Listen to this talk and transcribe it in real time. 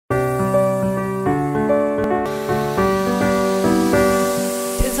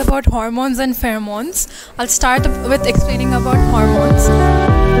about hormones and pheromones. I'll start with explaining about hormones.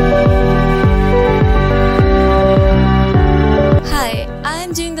 Hi, I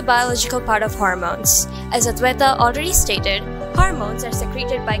am doing the biological part of hormones. As Adwaita already stated, hormones are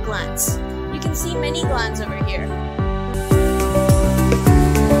secreted by glands. You can see many glands over here.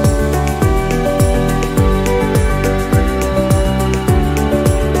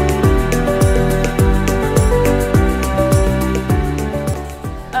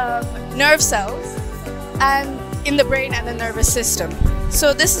 Nerve cells and in the brain and the nervous system.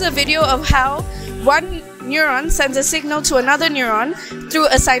 So this is a video of how one neuron sends a signal to another neuron through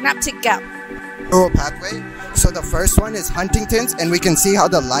a synaptic gap. Neural pathway. So the first one is Huntington's, and we can see how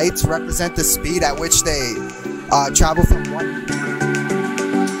the lights represent the speed at which they travel from one